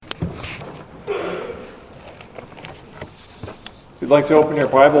like to open your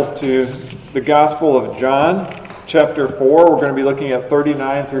Bibles to the Gospel of John, chapter 4. We're going to be looking at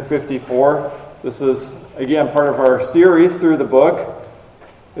 39 through 54. This is, again, part of our series through the book.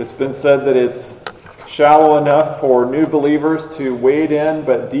 It's been said that it's shallow enough for new believers to wade in,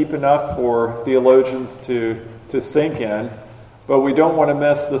 but deep enough for theologians to sink in. But we don't want to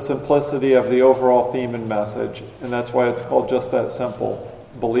miss the simplicity of the overall theme and message, and that's why it's called just that simple.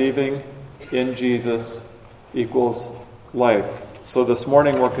 Believing in Jesus equals life. So this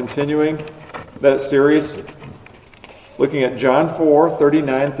morning we're continuing that series, looking at John 4,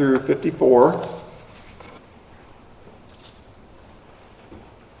 39 through 54.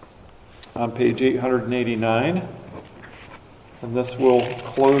 On page 889. And this will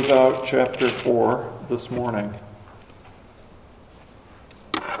close out chapter 4 this morning.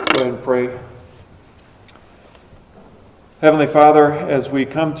 Go ahead and pray. Heavenly Father, as we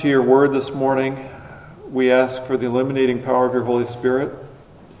come to your word this morning, we ask for the illuminating power of your Holy Spirit.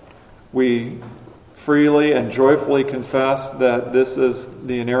 We freely and joyfully confess that this is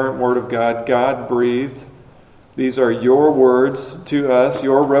the inerrant word of God, God-breathed. These are your words to us,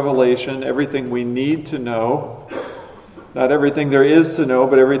 your revelation, everything we need to know. Not everything there is to know,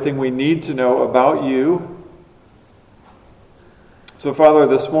 but everything we need to know about you. So, Father,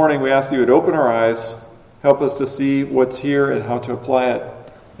 this morning we ask that you would open our eyes, help us to see what's here and how to apply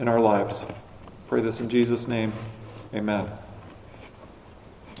it in our lives. Pray this in Jesus' name. Amen.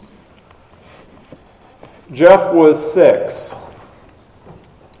 Jeff was 6,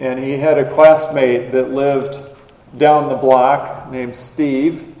 and he had a classmate that lived down the block named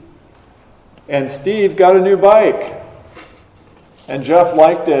Steve. And Steve got a new bike. And Jeff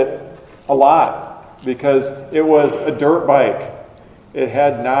liked it a lot because it was a dirt bike. It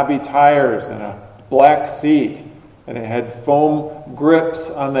had knobby tires and a black seat. And it had foam grips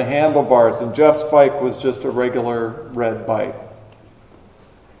on the handlebars. And Jeff's bike was just a regular red bike.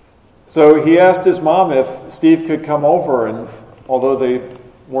 So he asked his mom if Steve could come over. And although they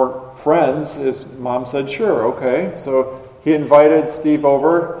weren't friends, his mom said, sure, okay. So he invited Steve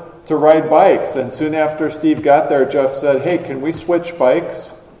over to ride bikes. And soon after Steve got there, Jeff said, hey, can we switch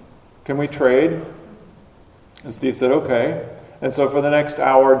bikes? Can we trade? And Steve said, okay. And so for the next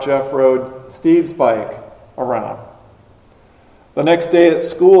hour, Jeff rode Steve's bike around. The next day at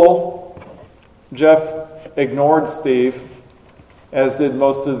school, Jeff ignored Steve, as did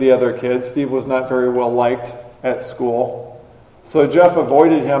most of the other kids. Steve was not very well liked at school. So Jeff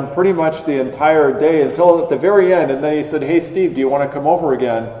avoided him pretty much the entire day until at the very end. And then he said, hey, Steve, do you want to come over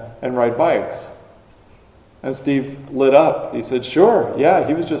again and ride bikes? And Steve lit up. He said, sure, yeah.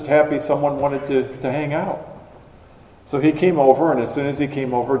 He was just happy someone wanted to hang out. So he came over, and as soon as he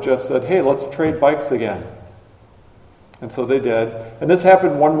came over, Jeff said, hey, let's trade bikes again. And so they did. And this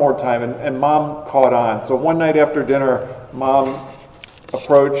happened one more time, and Mom caught on. So one night after dinner, Mom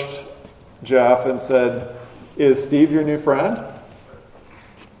approached Jeff and said, is Steve your new friend?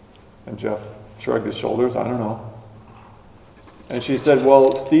 And Jeff shrugged his shoulders, I don't know. And she said,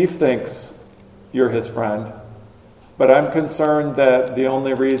 well, Steve thinks you're his friend, but I'm concerned that the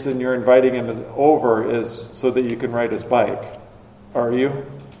only reason you're inviting him over is so that you can ride his bike. Are you?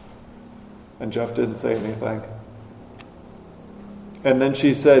 And Jeff didn't say anything. And then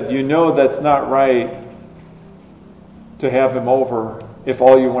she said, you know that's not right to have him over if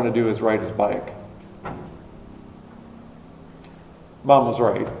all you want to do is ride his bike. Mom was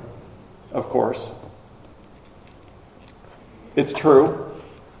right, of course. It's true.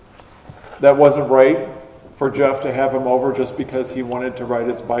 That wasn't right for Jeff to have him over just because he wanted to ride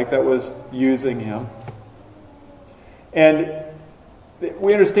his bike. That was using him. And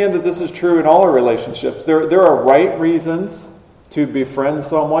we understand that this is true in all our relationships. There are right reasons to befriend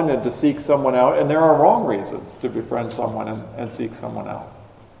someone and to seek someone out, and there are wrong reasons to befriend someone and seek someone out.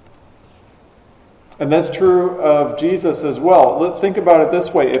 And that's true of Jesus as well. Think about it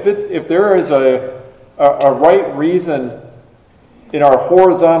this way. If there is a right reason in our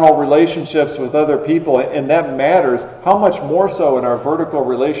horizontal relationships with other people, and that matters, how much more so in our vertical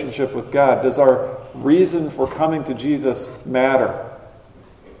relationship with God does our reason for coming to Jesus matter?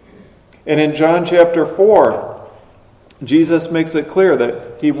 And in John chapter 4, Jesus makes it clear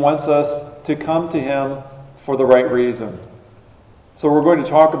that he wants us to come to him for the right reason. So we're going to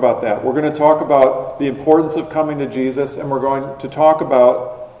talk about that. We're going to talk about the importance of coming to Jesus, and we're going to talk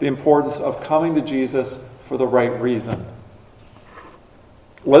about the importance of coming to Jesus for the right reason.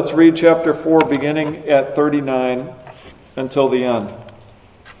 Let's read chapter 4, beginning at 39 until the end.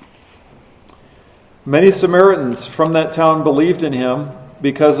 Many Samaritans from that town believed in him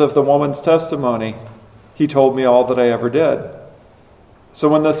because of the woman's testimony. He told me all that I ever did. So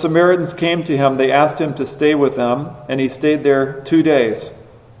when the Samaritans came to him, they asked him to stay with them, and he stayed there 2 days.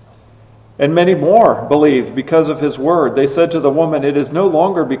 And many more believed because of his word. They said to the woman, "It is no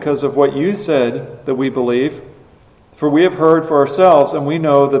longer because of what you said that we believe, for we have heard for ourselves, and we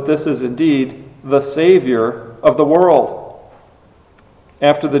know that this is indeed the Savior of the world."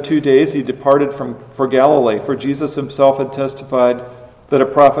 After the 2 days, he departed for Galilee, for Jesus himself had testified that a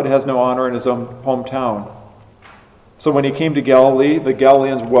prophet has no honor in his own hometown. So when he came to Galilee, the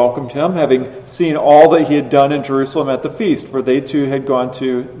Galileans welcomed him, having seen all that he had done in Jerusalem at the feast, for they too had gone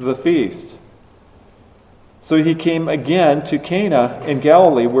to the feast. So he came again to Cana in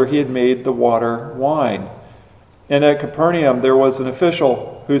Galilee, where he had made the water wine. And at Capernaum there was an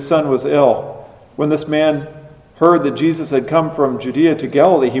official whose son was ill. When this man heard that Jesus had come from Judea to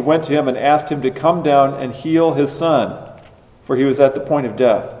Galilee, he went to him and asked him to come down and heal his son, for he was at the point of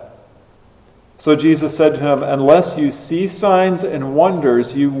death. So Jesus said to him, "Unless you see signs and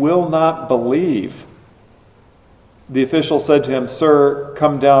wonders, you will not believe." The official said to him, "Sir,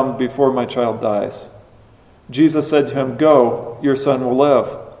 come down before my child dies." Jesus said to him, "Go, your son will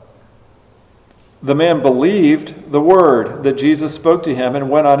live." The man believed the word that Jesus spoke to him and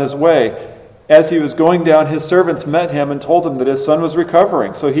went on his way. As he was going down, his servants met him and told him that his son was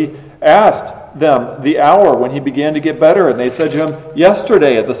recovering. So he asked them the hour when he began to get better, and they said to him,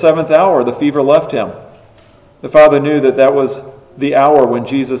 "Yesterday at the 7th hour the fever left him." The father knew that that was the hour when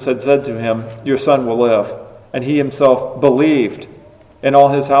Jesus had said to him, "Your son will live." And he himself believed, and all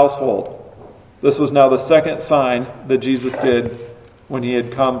his household. This was now the second sign that Jesus did when he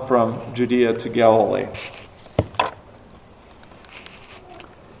had come from Judea to Galilee.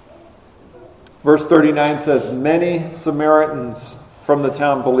 Verse 39 says, "Many Samaritans from the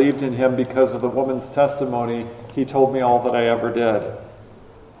town believed in him because of the woman's testimony. He told me all that I ever did."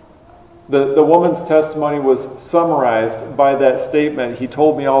 The woman's testimony was summarized by that statement, "He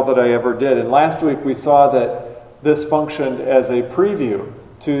told me all that I ever did." And last week we saw that this functioned as a preview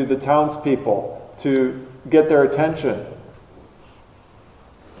to the townspeople to get their attention.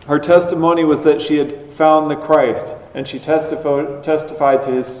 Her testimony was that she had found the Christ, and she testified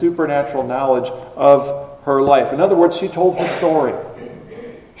to his supernatural knowledge of her life. In other words, she told her story.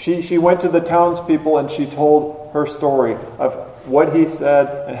 She went to the townspeople and she told her story of what he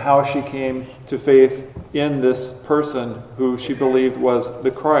said and how she came to faith in this person who she believed was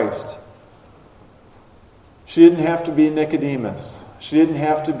the Christ. She didn't have to be Nicodemus. She didn't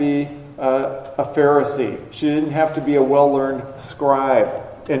have to be a Pharisee. She didn't have to be a well-learned scribe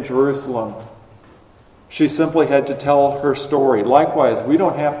in Jerusalem. She simply had to tell her story. Likewise, we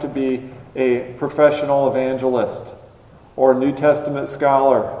don't have to be a professional evangelist or a New Testament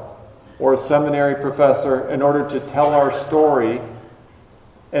scholar or a seminary professor in order to tell our story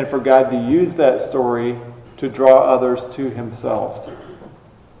and for God to use that story to draw others to himself.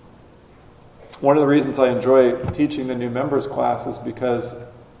 One of the reasons I enjoy teaching the new members class is because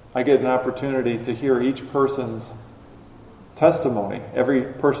I get an opportunity to hear each person's testimony, every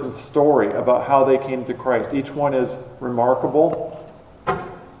person's story about how they came to Christ. Each one is remarkable.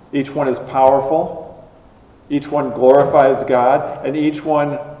 Each one is powerful. Each one glorifies God. And each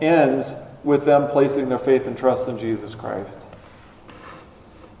one ends with them placing their faith and trust in Jesus Christ.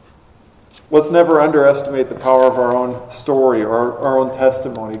 Let's never underestimate the power of our own story or our own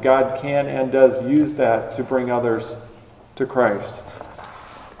testimony. God can and does use that to bring others to Christ.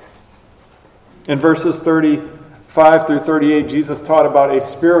 In verses 35 through 38, Jesus taught about a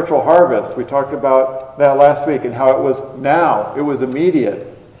spiritual harvest. We talked about that last week and how it was now. It was immediate.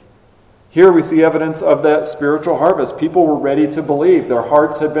 Here we see evidence of that spiritual harvest. People were ready to believe. Their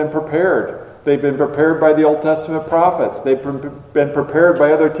hearts had been prepared. They've been prepared by the Old Testament prophets. They've been prepared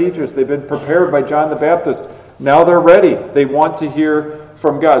by other teachers. They've been prepared by John the Baptist. Now they're ready. They want to hear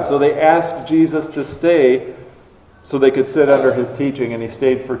from God. So they asked Jesus to stay so they could sit under his teaching, and he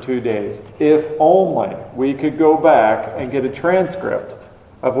stayed for 2 days. If only we could go back and get a transcript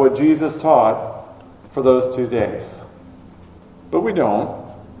of what Jesus taught for those 2 days. But we don't.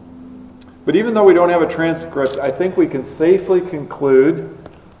 But even though we don't have a transcript, I think we can safely conclude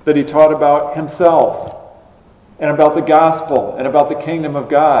that he taught about himself and about the gospel and about the kingdom of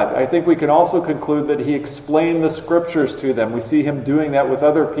God. I think we can also conclude that he explained the scriptures to them. We see him doing that with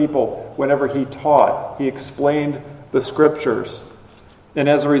other people whenever he taught. He explained the scriptures. And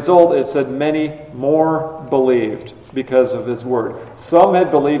as a result, it said many more believed because of his word. Some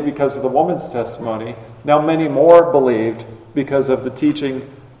had believed because of the woman's testimony. Now many more believed because of the teaching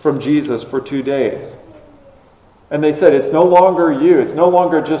from Jesus for 2 days. And they said, it's no longer you. It's no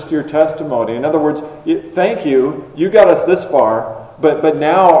longer just your testimony. In other words, thank you. You got us this far. But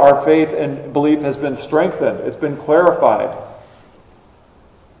now our faith and belief has been strengthened. It's been clarified.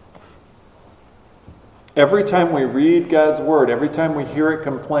 Every time we read God's word, every time we hear it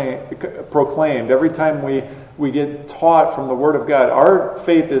proclaimed, every time we get taught from the word of God, our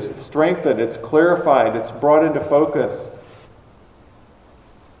faith is strengthened, it's clarified, it's brought into focus.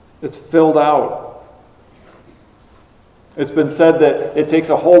 It's filled out. It's been said that it takes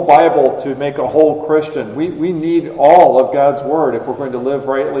a whole Bible to make a whole Christian. We need all of God's word if we're going to live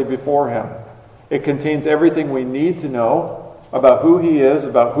rightly before Him. It contains everything we need to know about who He is,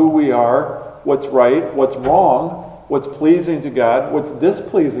 about who we are, what's right, what's wrong, what's pleasing to God, what's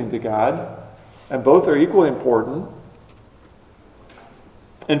displeasing to God. And both are equally important.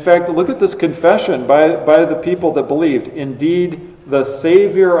 In fact, look at this confession by the people that believed. Indeed, the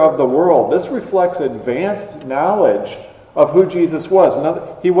Savior of the world. This reflects advanced knowledge of who Jesus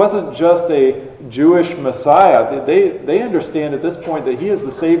was. He wasn't just a Jewish Messiah. They understand at this point that He is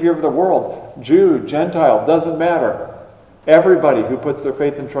the Savior of the world. Jew, Gentile, doesn't matter. Everybody who puts their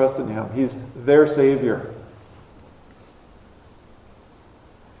faith and trust in Him, He's their Savior.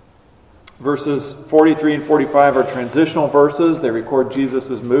 Verses 43 and 45 are transitional verses. They record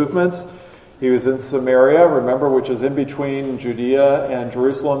Jesus' movements. He was in Samaria, remember, which is in between Judea and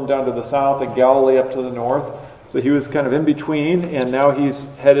Jerusalem down to the south and Galilee up to the north. So he was kind of in between, and now he's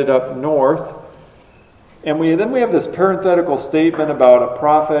headed up north. And then we have this parenthetical statement about a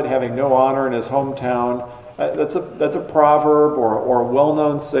prophet having no honor in his hometown. That's a proverb or a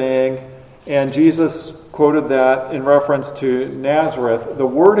well-known saying, and Jesus quoted that in reference to Nazareth. The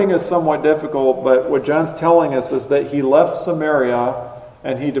wording is somewhat difficult, but what John's telling us is that he left Samaria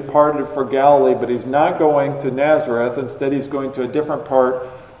and he departed for Galilee, but he's not going to Nazareth. Instead, he's going to a different part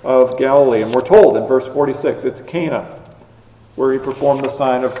of Galilee. And we're told in verse 46, it's Cana, where he performed the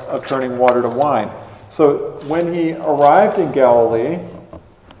sign of turning water to wine. So when he arrived in Galilee,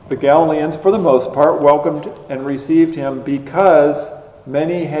 the Galileans, for the most part, welcomed and received him because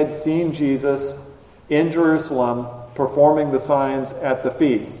many had seen Jesus in Jerusalem performing the signs at the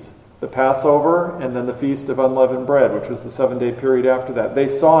feast, the Passover and then the Feast of Unleavened Bread, which was the 7-day period after that. They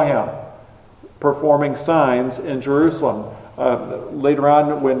saw him performing signs in Jerusalem. Later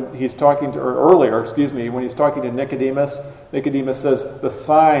on, when he's talking to, or earlier, when he's talking to Nicodemus, Nicodemus says, the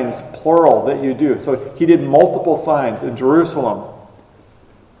signs, plural, that you do. So he did multiple signs in Jerusalem,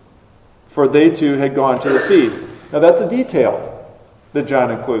 for they too had gone to the feast. Now that's a detail that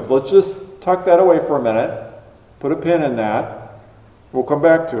John includes. Let's just tuck that away for a minute, put a pin in that. We'll come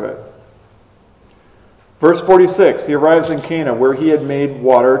back to it. Verse 46, he arrives in Cana, where he had made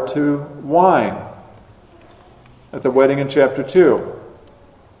water to wine at the wedding in chapter 2.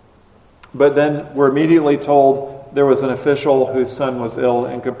 But then we're immediately told there was an official whose son was ill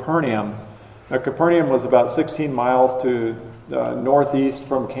in Capernaum. Now, Capernaum was about 16 miles to northeast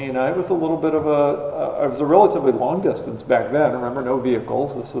from Cana. It was a little bit of it was a relatively long distance back then. Remember, no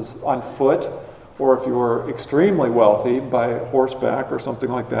vehicles. This was on foot, or if you were extremely wealthy, by horseback or something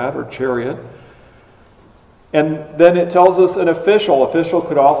like that, or chariot. And then it tells us an official. Official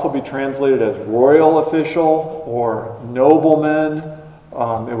could also be translated as royal official or nobleman.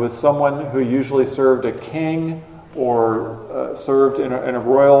 It was someone who usually served a king or served in a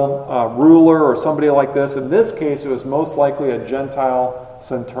royal ruler or somebody like this. In this case, it was most likely a Gentile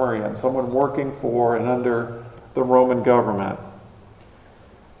centurion, someone working for and under the Roman government.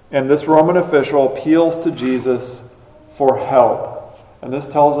 And this Roman official appeals to Jesus for help. And this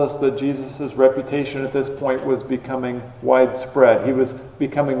tells us that Jesus' reputation at this point was becoming widespread. He was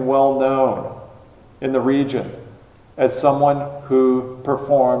becoming well known in the region as someone who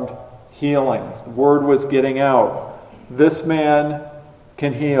performed healings. The word was getting out. This man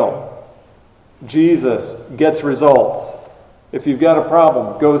can heal. Jesus gets results. If you've got a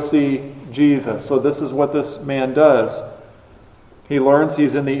problem, go see Jesus. So this is what this man does. He learns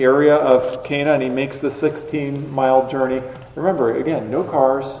he's in the area of Cana, and he makes the 16-mile journey. Remember, again, no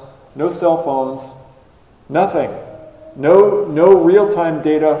cars, no cell phones, nothing. No real-time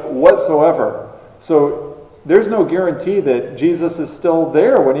data whatsoever. So there's no guarantee that Jesus is still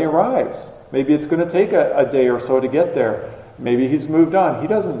there when he arrives. Maybe it's going to take a day or so to get there. Maybe he's moved on. He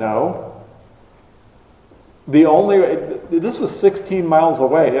doesn't know. This was 16 miles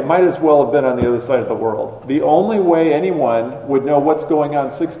away. It might as well have been on the other side of the world. The only way anyone would know what's going on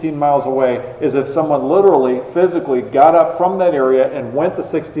 16 miles away is if someone literally, physically got up from that area and went the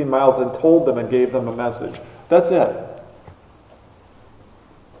 16 miles and told them and gave them a message. That's it.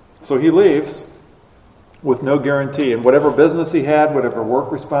 So he leaves with no guarantee. And whatever business he had, whatever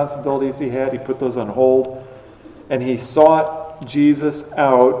work responsibilities he had, he put those on hold. And he sought Jesus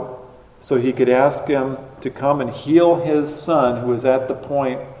out so he could ask him to come and heal his son who was at the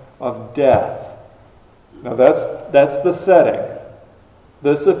point of death. Now that's the setting.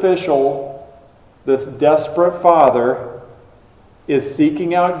 This official This desperate father is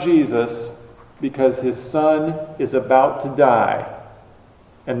seeking out Jesus because his son is about to die.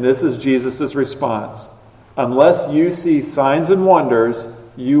 And this is Jesus' response. Unless you see signs and wonders,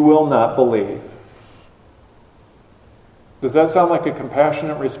 you will not believe. Does that sound like a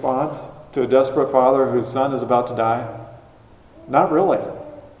compassionate response to a desperate father whose son is about to die? Not really.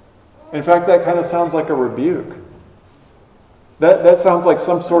 In fact, that kind of sounds like a rebuke. That sounds like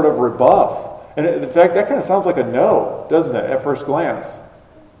some sort of rebuff. And in fact, that kind of sounds like a no, doesn't it, at first glance?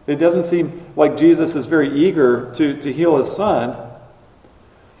 It doesn't seem like Jesus is very eager to heal his son.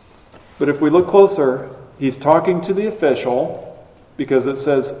 But if we look closer, he's talking to the official, because it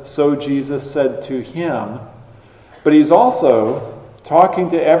says, so Jesus said to him. But he's also talking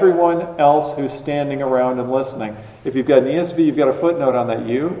to everyone else who's standing around and listening. If you've got an ESV, you've got a footnote on that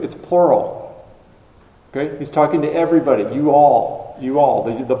you. It's plural. Okay? He's talking to everybody. You all,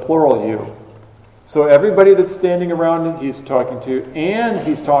 the plural you. So everybody that's standing around he's talking to, and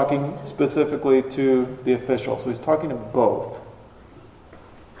he's talking specifically to the official. So he's talking to both.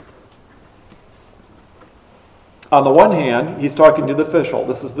 On the one hand, he's talking to the official.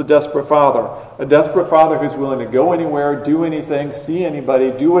 This is the desperate father. A desperate father who's willing to go anywhere, do anything, see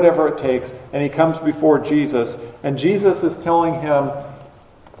anybody, do whatever it takes, and he comes before Jesus. And Jesus is telling him,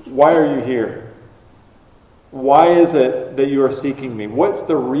 why are you here? Why is it that you are seeking me? What's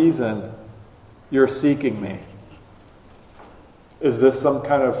the reason you're seeking me? Is this some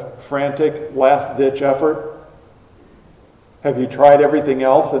kind of frantic, last-ditch effort? Have you tried everything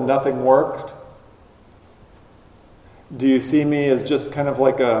else and nothing worked? Do you see me as just kind of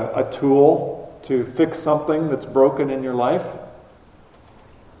like a tool to fix something that's broken in your life?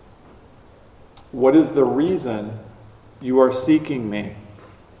 What is the reason you are seeking me?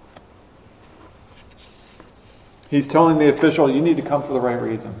 He's telling the official, you need to come for the right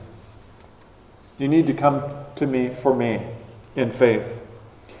reason. You need to come to me for me in faith.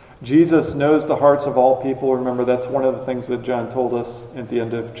 Jesus knows the hearts of all people. Remember, that's one of the things that John told us at the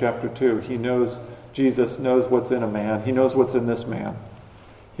end of chapter 2. Jesus knows what's in a man. He knows what's in this man.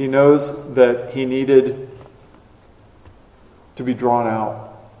 He knows that he needed to be drawn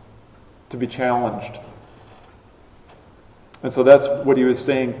out, to be challenged. And so that's what he was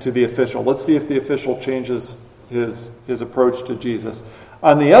saying to the official. Let's see if the official changes his approach to Jesus.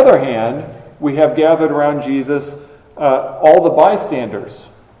 On the other hand, we have gathered around Jesus all the bystanders,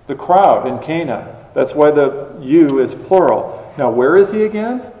 the crowd in Cana. That's why the you is plural. Now, where is he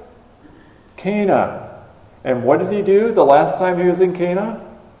again? Cana. And what did he do the last time he was in Cana?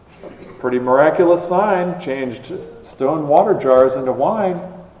 Pretty miraculous sign. Changed stone water jars into wine.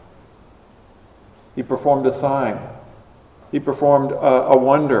 He performed a sign. He performed a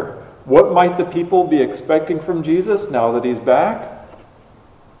wonder. What might the people be expecting from Jesus now that he's back?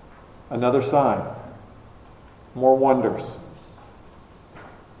 Another sign. More wonders.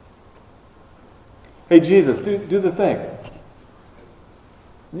 Hey, Jesus, do the thing.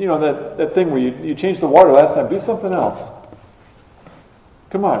 You know, that thing where you changed the water last time. Do something else.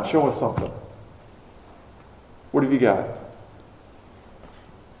 Come on, show us something. What have you got?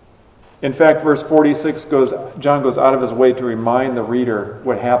 In fact, verse 46 John goes out of his way to remind the reader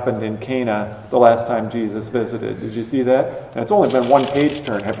what happened in Cana the last time Jesus visited. Did you see that? And it's only been one page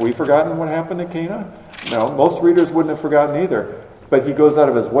turn. Have we forgotten what happened in Cana? No, most readers wouldn't have forgotten either. But he goes out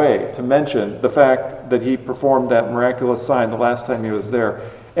of his way to mention the fact that he performed that miraculous sign the last time he was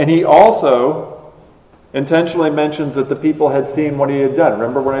there. And he also intentionally mentions that the people had seen what he had done.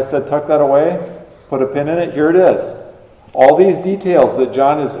 Remember when I said tuck that away? Put a pin in it? Here it is. All these details that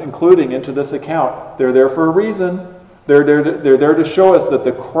John is including into this account, they're there for a reason. They're there to show us that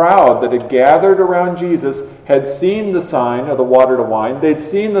the crowd that had gathered around Jesus had seen the sign of the water to wine. They'd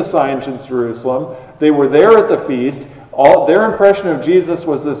seen the signs in Jerusalem. They were there at the feast. Their impression of Jesus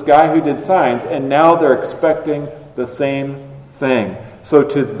was this guy who did signs, and now they're expecting the same thing. So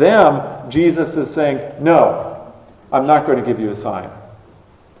to them, Jesus is saying, no, I'm not going to give you a sign.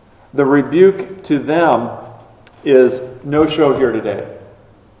 The rebuke to them is no show here today.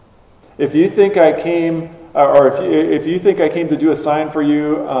 If you think I came, or if you think I came to do a sign for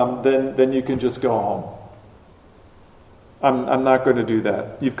you, then you can just go home. I'm not going to do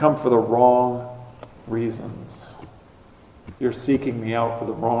that. You've come for the wrong reasons. You're seeking me out for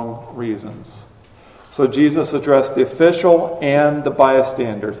the wrong reasons. So Jesus addressed the official and the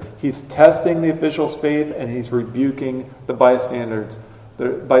bystanders. He's testing the official's faith, and he's rebuking the bystanders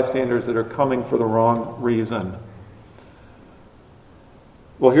that are coming for the wrong reason.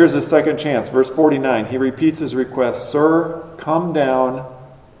 Well, here's his second chance. Verse 49, he repeats his request, "Sir, come down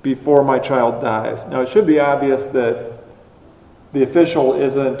before my child dies." Now, it should be obvious that the official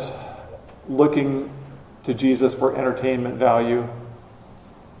isn't looking to Jesus for entertainment value.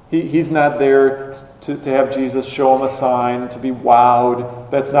 He's not there to have Jesus show him a sign, to be wowed.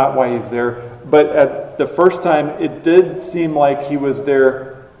 That's not why he's there. But at the first time, it did seem like he was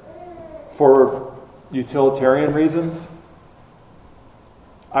there for utilitarian reasons.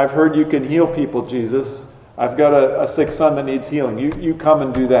 I've heard you can heal people, Jesus. I've got a sick son that needs healing. You come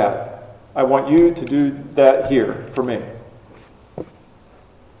and do that. I want you to do that here for me.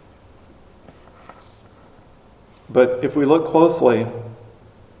 But if we look closely,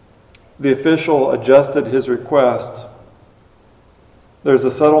 the official adjusted his request. There's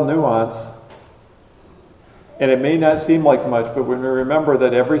a subtle nuance, and it may not seem like much, but when we remember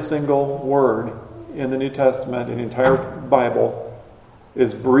that every single word in the New Testament, in the entire Bible,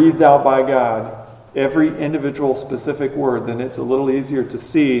 is breathed out by God, every individual specific word, then it's a little easier to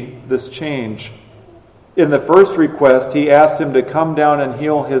see this change. In the first request, he asked him to come down and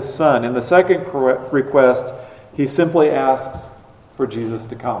heal his son. In the second request, he simply asks for Jesus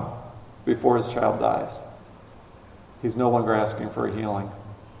to come before his child dies. He's no longer asking for a healing.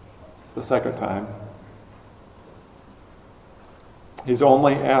 The second time, he's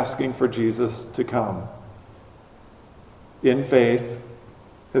only asking for Jesus to come. In faith,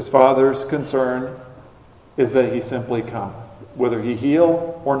 his Father's concern is that he simply come. Whether he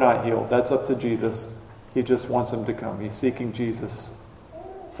heal or not heal, that's up to Jesus. He just wants him to come. He's seeking Jesus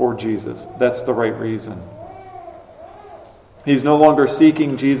for Jesus. That's the right reason. He's no longer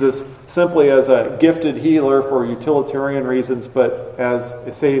seeking Jesus simply as a gifted healer for utilitarian reasons, but as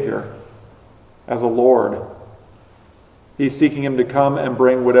a Savior, as a Lord. He's seeking him to come and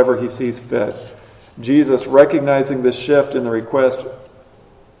bring whatever he sees fit. Jesus, recognizing this shift in the request,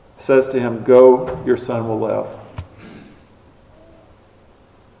 says to him, "Go, your son will live."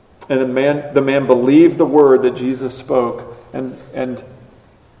 And the man believed the word that Jesus spoke and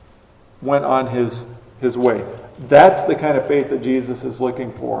went on his way. That's the kind of faith that Jesus is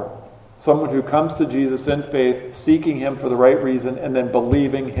looking for. Someone who comes to Jesus in faith, seeking him for the right reason, and then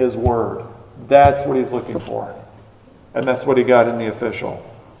believing his word. That's what he's looking for. And that's what he got in the official.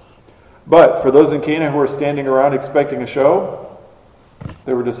 But for those in Cana who were standing around expecting a show,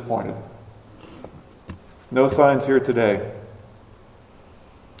 they were disappointed. No signs here today.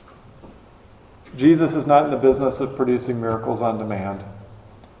 Jesus is not in the business of producing miracles on demand.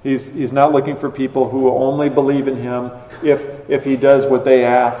 He's not looking for people who will only believe in him if he does what they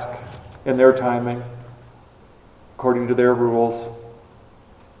ask in their timing, according to their rules.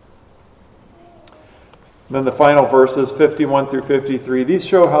 Then the final verses, 51 through 53, these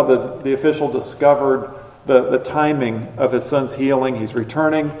show how the official discovered the timing of his son's healing. He's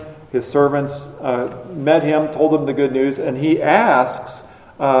returning. His servants met him, told him the good news, and he asks,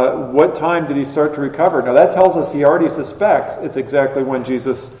 what time did he start to recover? Now that tells us he already suspects it's exactly when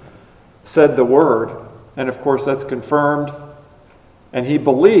Jesus said the word. And of course that's confirmed. And he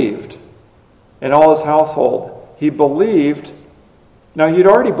believed in all his household. He believed. Now he'd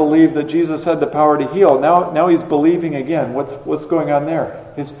already believed that Jesus had the power to heal. Now he's believing again. What's going on there?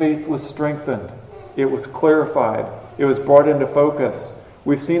 His faith was strengthened. It was clarified. It was brought into focus.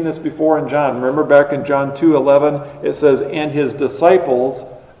 We've seen this before in John. Remember back in John 2:11, it says, "And his disciples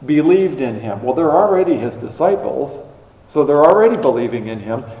believed in him." Well, they're already his disciples, so they're already believing in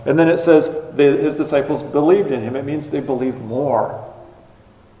him. And then it says his disciples believed in him. It means they believed more.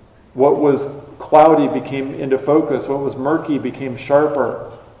 What was cloudy became into focus. What was murky became sharper.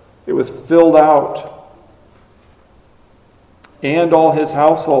 It was filled out. And all his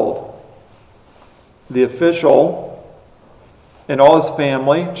household. The official and all his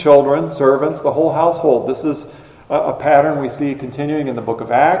family, children, servants, the whole household. This is a pattern we see continuing in the book of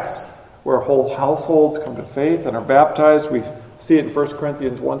Acts, where whole households come to faith and are baptized. We see it in 1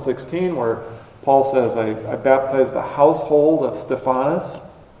 Corinthians 1:16, where Paul says, I baptized the household of Stephanas.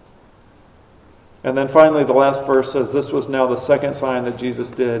 And then finally, the last verse says, this was now the second sign that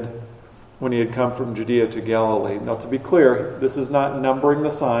Jesus did when he had come from Judea to Galilee. Now, to be clear, this is not numbering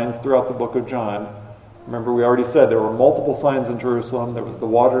the signs throughout the book of John. Remember, we already said there were multiple signs in Jerusalem. There was the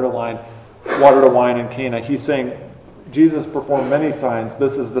water to wine in Cana. He's saying Jesus performed many signs.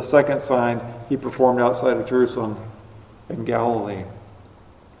 This is the second sign he performed outside of Jerusalem in Galilee.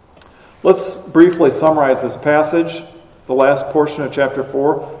 Let's briefly summarize this passage, the last portion of chapter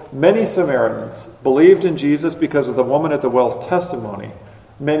 4. Many Samaritans believed in Jesus because of the woman at the well's testimony.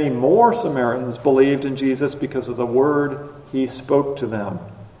 Many more Samaritans believed in Jesus because of the word he spoke to them.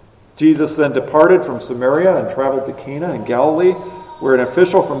 Jesus then departed from Samaria and traveled to Cana in Galilee, where an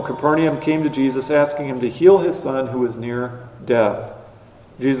official from Capernaum came to Jesus asking him to heal his son who was near death.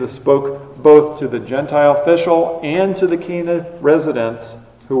 Jesus spoke both to the Gentile official and to the Cana residents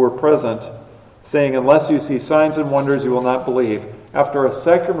who were present, saying, "Unless you see signs and wonders, you will not believe." After a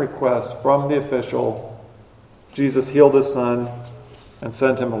second request from the official, Jesus healed his son and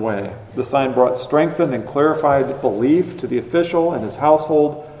sent him away. The sign brought strengthened and clarified belief to the official and his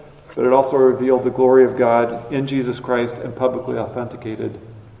household, but it also revealed the glory of God in Jesus Christ and publicly authenticated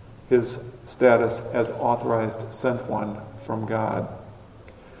his status as authorized sent one from God.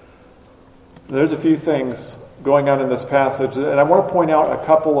 There's a few things going on in this passage, and I want to point out a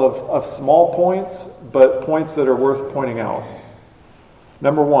couple of small points, but points that are worth pointing out.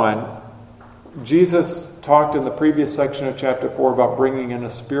 Number one, Jesus talked in the previous section of chapter 4 about bringing in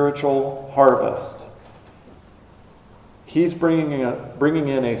a spiritual harvest. He's bringing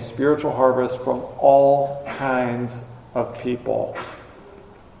in a spiritual harvest from all kinds of people.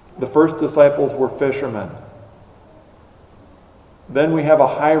 The first disciples were fishermen. Then we have a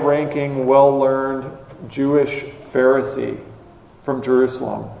high-ranking, well-learned Jewish Pharisee from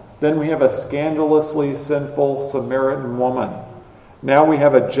Jerusalem. Then we have a scandalously sinful Samaritan woman. Now we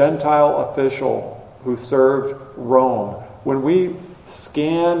have a Gentile official who served Rome. When we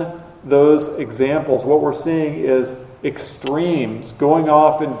scan those examples, what we're seeing is extremes going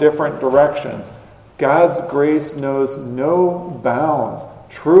off in different directions. God's grace knows no bounds.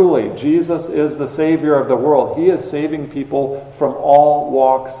 Truly, Jesus is the Savior of the world. He is saving people from all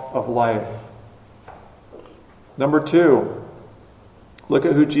walks of life. Number two, look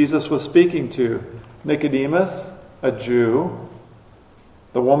at who Jesus was speaking to. Nicodemus, a Jew.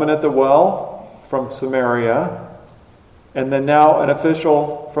 The woman at the well from Samaria. And then now an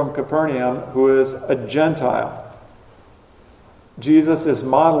official from Capernaum who is a Gentile. Jesus is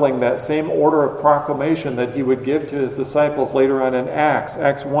modeling that same order of proclamation that he would give to his disciples later on in Acts.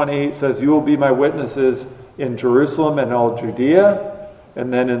 Acts 1:8 says, "You will be my witnesses in Jerusalem and all Judea,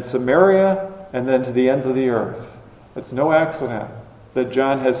 and then in Samaria, and then to the ends of the earth." It's no accident that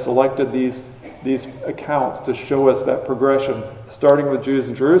John has selected these accounts to show us that progression, starting with Jews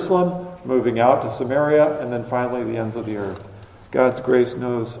in Jerusalem, moving out to Samaria, and then finally the ends of the earth. God's grace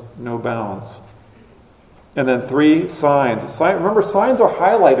knows no bounds. And then 3 signs. Remember, signs are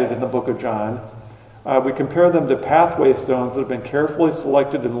highlighted in the book of John. We compare them to pathway stones that have been carefully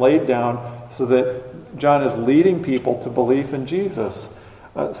selected and laid down so that John is leading people to belief in Jesus.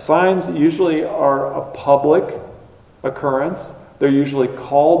 Signs usually are a public occurrence. They're usually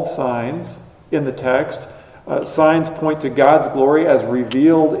called signs in the text. Signs point to God's glory as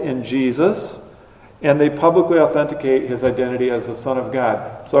revealed in Jesus, and they publicly authenticate his identity as the Son of God.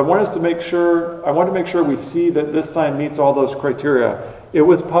 So I want to make sure we see that this sign meets all those criteria. It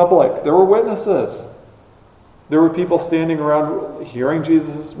was public. There were witnesses. There were people standing around hearing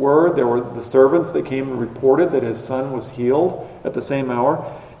Jesus' word. There were the servants that came and reported that his son was healed at the same hour.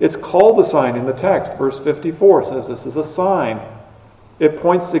 It's called a sign in the text. Verse 54 says this is a sign. It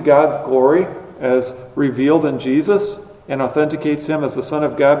points to God's glory as revealed in Jesus and authenticates him as the Son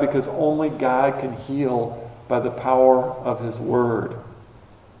of God because only God can heal by the power of his word.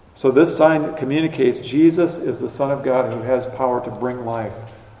 So this sign communicates Jesus is the Son of God who has power to bring life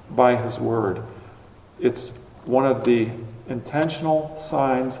by his word. It's one of the intentional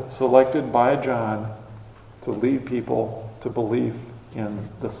signs selected by John to lead people to belief in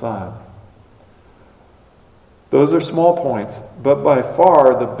the Son. Those are small points, but by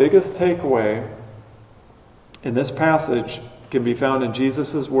far the biggest takeaway in this passage can be found in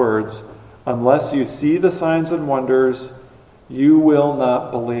Jesus' words, "Unless you see the signs and wonders, you will not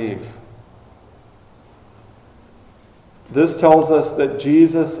believe." This tells us that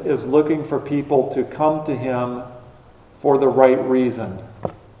Jesus is looking for people to come to him for the right reason,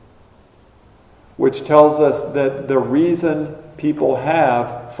 which tells us that the reason people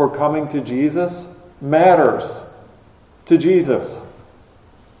have for coming to Jesus matters to Jesus.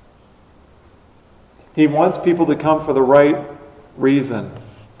 He wants people to come for the right reason.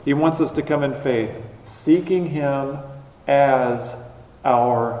 He wants us to come in faith, seeking him as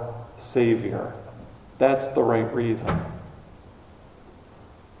our Savior. That's the right reason.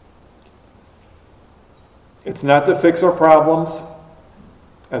 It's not to fix our problems,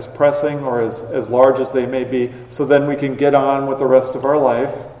 as pressing or as large as they may be, so then we can get on with the rest of our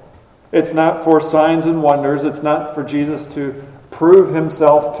life. It's not for signs and wonders. It's not for Jesus to prove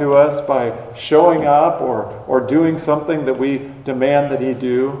himself to us by showing up or doing something that we demand that he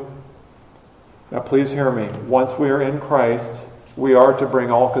do. Now please hear me. Once we are in Christ, we are to bring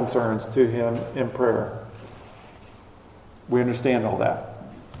all concerns to him in prayer. We understand all that.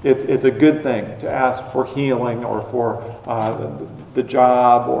 It's a good thing to ask for healing or for the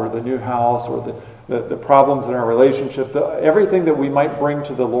job or the new house or the problems in our relationship. Everything that we might bring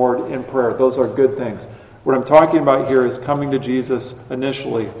to the Lord in prayer, those are good things. What I'm talking about here is coming to Jesus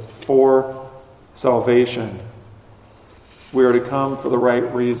initially for salvation. We are to come for the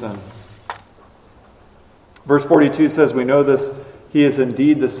right reason. Verse 42 says, we know this, he is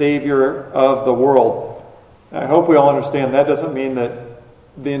indeed the Savior of the world. I hope we all understand that doesn't mean that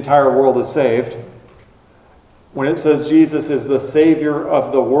the entire world is saved. When it says Jesus is the Savior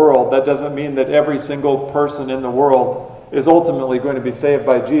of the world, that doesn't mean that every single person in the world is ultimately going to be saved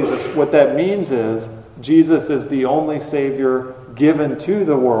by Jesus. What that means is Jesus is the only Savior given to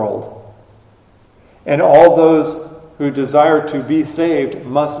the world. And all those who desire to be saved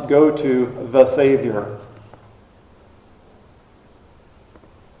must go to the Savior.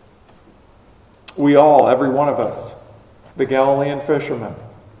 We all, every one of us, the Galilean fisherman,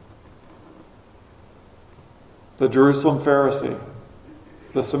 the Jerusalem Pharisee,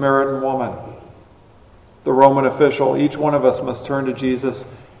 the Samaritan woman, the Roman official, each one of us must turn to Jesus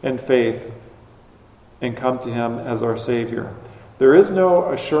in faith and come to him as our Savior. There is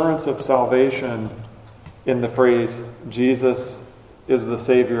no assurance of salvation in the phrase, Jesus is the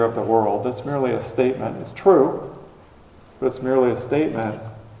Savior of the world. That's merely a statement. It's true, but it's merely a statement.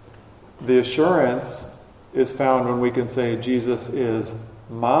 The assurance is found when we can say, Jesus is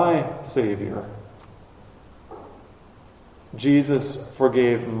my Savior. Jesus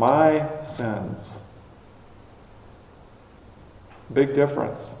forgave my sins. Big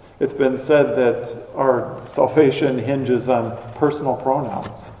difference. It's been said that our salvation hinges on personal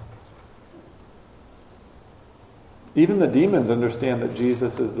pronouns. Even the demons understand that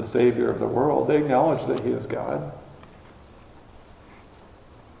Jesus is the Savior of the world. They acknowledge that he is God.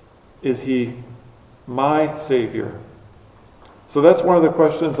 Is he my Savior? So that's one of the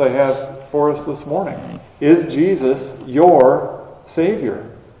questions I have for us this morning. Is Jesus your Savior?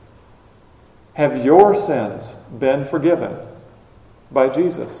 Have your sins been forgiven by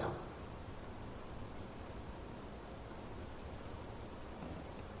Jesus?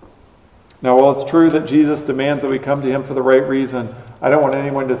 Now, while it's true that Jesus demands that we come to him for the right reason, I don't want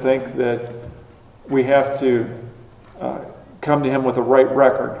anyone to think that we have to come to him with a right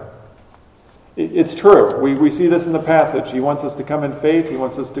record. It's true. We see this in the passage. He wants us to come in faith. He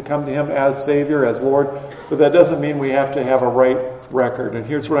wants us to come to him as Savior, as Lord. But that doesn't mean we have to have a right record. And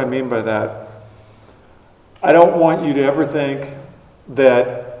here's what I mean by that. I don't want you to ever think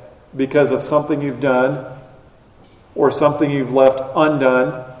that because of something you've done or something you've left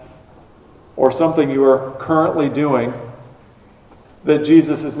undone or something you are currently doing, that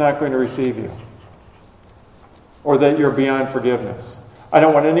Jesus is not going to receive you or that you're beyond forgiveness. I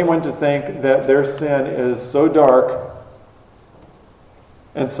don't want anyone to think that their sin is so dark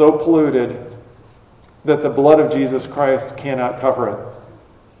and so polluted that the blood of Jesus Christ cannot cover it.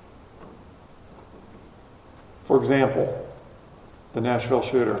 For example, the Nashville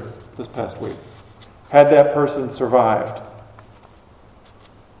shooter this past week. Had that person survived,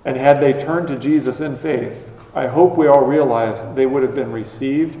 and had they turned to Jesus in faith, I hope we all realize they would have been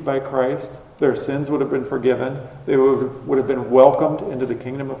received by Christ. Their sins would have been forgiven. They would have been welcomed into the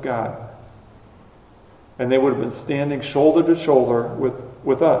kingdom of God. And they would have been standing shoulder to shoulder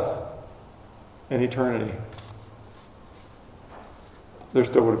with us in eternity. There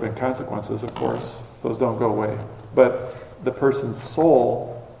still would have been consequences, of course. Those don't go away. But the person's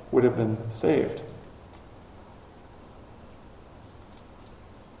soul would have been saved.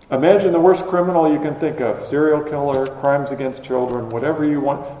 Imagine the worst criminal you can think of, serial killer, crimes against children, whatever you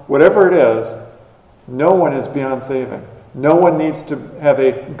want, whatever it is, no one is beyond saving. No one needs to have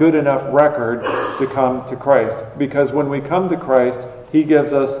a good enough record to come to Christ. Because when we come to Christ, he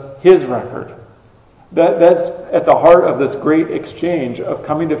gives us his record. That's at the heart of this great exchange of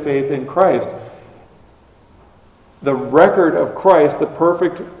coming to faith in Christ. The record of Christ, the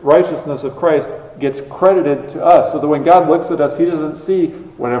perfect righteousness of Christ, gets credited to us. So that when God looks at us, he doesn't see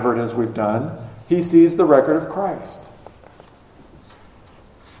whatever it is we've done. He sees the record of Christ.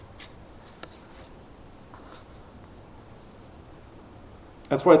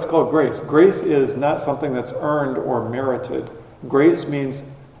 That's why it's called grace. Grace is not something that's earned or merited. Grace means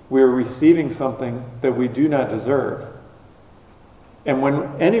we are receiving something that we do not deserve. And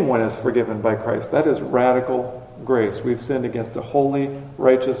when anyone is forgiven by Christ, that is radical grace. We've sinned against a holy,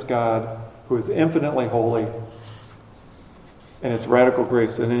 righteous God who is infinitely holy. And it's radical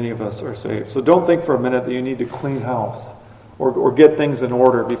grace that any of us are saved. So don't think for a minute that you need to clean house or get things in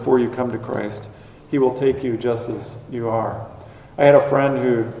order before you come to Christ. He will take you just as you are. I had a friend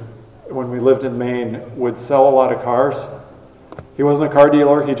who, when we lived in Maine, would sell a lot of cars. He wasn't a car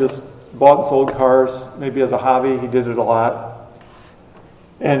dealer. He just bought and sold cars, maybe as a hobby. He did it a lot.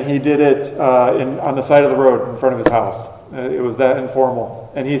 And he did it on the side of the road in front of his house. It was that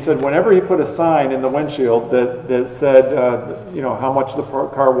informal. And he said whenever he put a sign in the windshield that said, how much the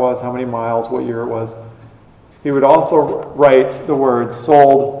car was, how many miles, what year it was, he would also write the words,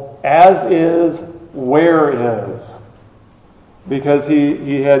 sold as is, where is. Because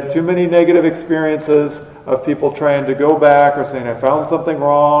he had too many negative experiences of people trying to go back or saying, I found something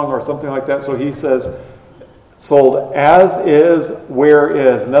wrong or something like that. So he says, sold as is, where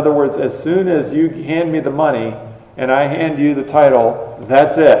is. In other words, as soon as you hand me the money and I hand you the title,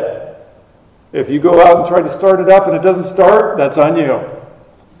 that's it. If you go out and try to start it up and it doesn't start, that's on you.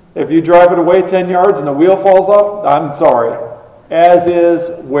 If you drive it away 10 yards and the wheel falls off, I'm sorry. As is,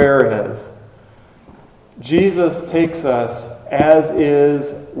 where is. Jesus takes us as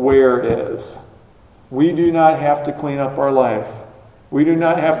is, where is. We do not have to clean up our life. We do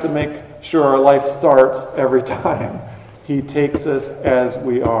not have to make sure our life starts every time. He takes us as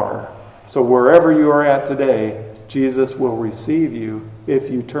we are. So wherever you are at today, Jesus will receive you if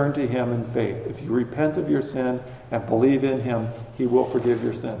you turn to Him in faith. If you repent of your sin and believe in Him, He will forgive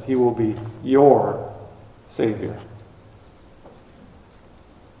your sins. He will be your Savior.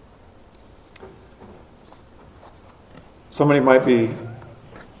 Somebody might be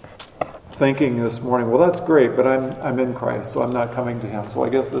thinking this morning, well, that's great, but I'm in Christ, so I'm not coming to Him. So I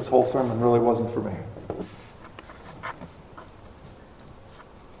guess this whole sermon really wasn't for me.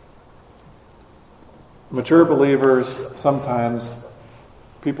 Mature believers, sometimes,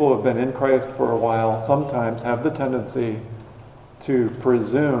 people who have been in Christ for a while, sometimes have the tendency to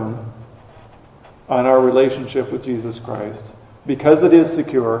presume on our relationship with Jesus Christ because it is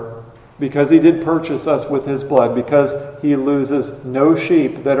secure, because He did purchase us with His blood, because He loses no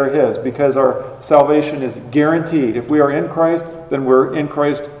sheep that are His, because our salvation is guaranteed. If we are in Christ, then we're in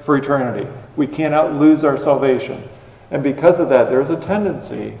Christ for eternity. We cannot lose our salvation. And because of that, there's a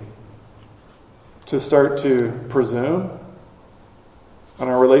tendency to start to presume on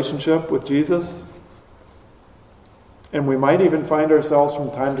our relationship with Jesus. And we might even find ourselves from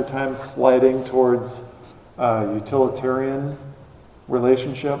time to time sliding towards a utilitarian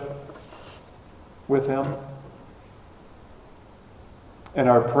relationship with Him. And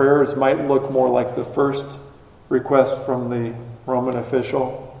our prayers might look more like the first request from the Roman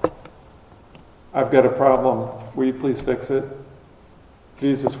official. I've got a problem. Will you please fix it?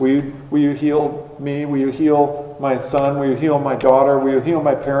 Jesus, will you heal me? Will you heal my son? Will you heal my daughter? Will you heal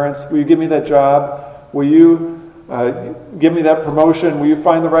my parents? Will you give me that job? Will you give me that promotion? Will you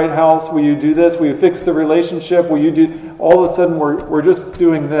find the right house? Will you do this? Will you fix the relationship? Will you do... All of a sudden we're just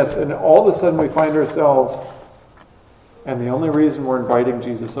doing this, and all of a sudden we find ourselves, and the only reason we're inviting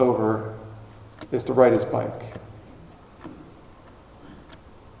Jesus over is to ride His bike.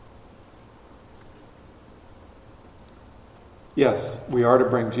 Yes, we are to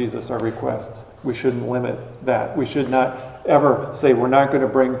bring Jesus our requests. We shouldn't limit that. We should not ever say we're not going to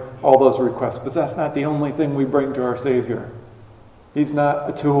bring all those requests. But that's not the only thing we bring to our Savior. He's not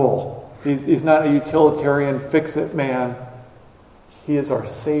a tool. He's not a utilitarian fix-it man. He is our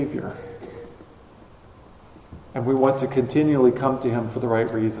Savior. And we want to continually come to Him for the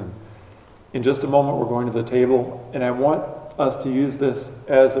right reason. In just a moment, we're going to the table, and I want us to use this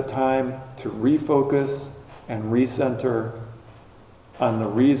as a time to refocus and recenter on the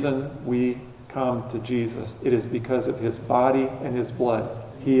reason we come to Jesus. It is because of His body and His blood.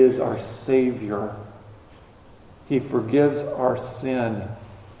 He is our Savior. He forgives our sin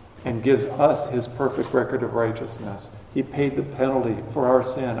and gives us His perfect record of righteousness. He paid the penalty for our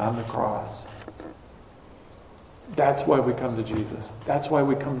sin on the cross. That's why we come to Jesus. That's why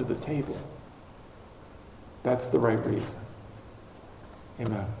we come to the table. That's the right reason.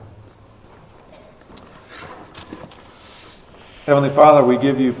 Amen. Heavenly Father, we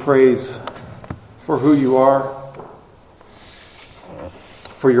give You praise for who You are,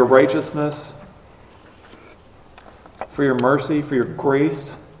 for Your righteousness, for Your mercy, for Your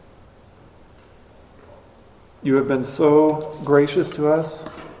grace. You have been so gracious to us.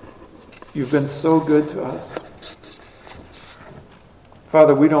 You've been so good to us.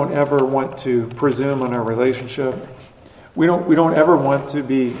 Father, we don't ever want to presume on our relationship. We don't ever want to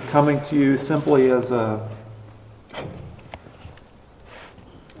be coming to You simply as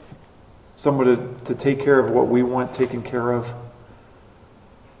someone to take care of what we want taken care of.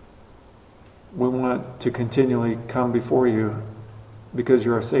 We want to continually come before You because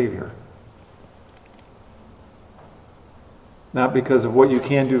You're our Savior. Not because of what You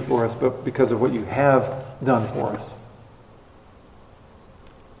can do for us, but because of what You have done for us.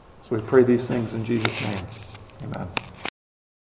 So we pray these things in Jesus' name. Amen.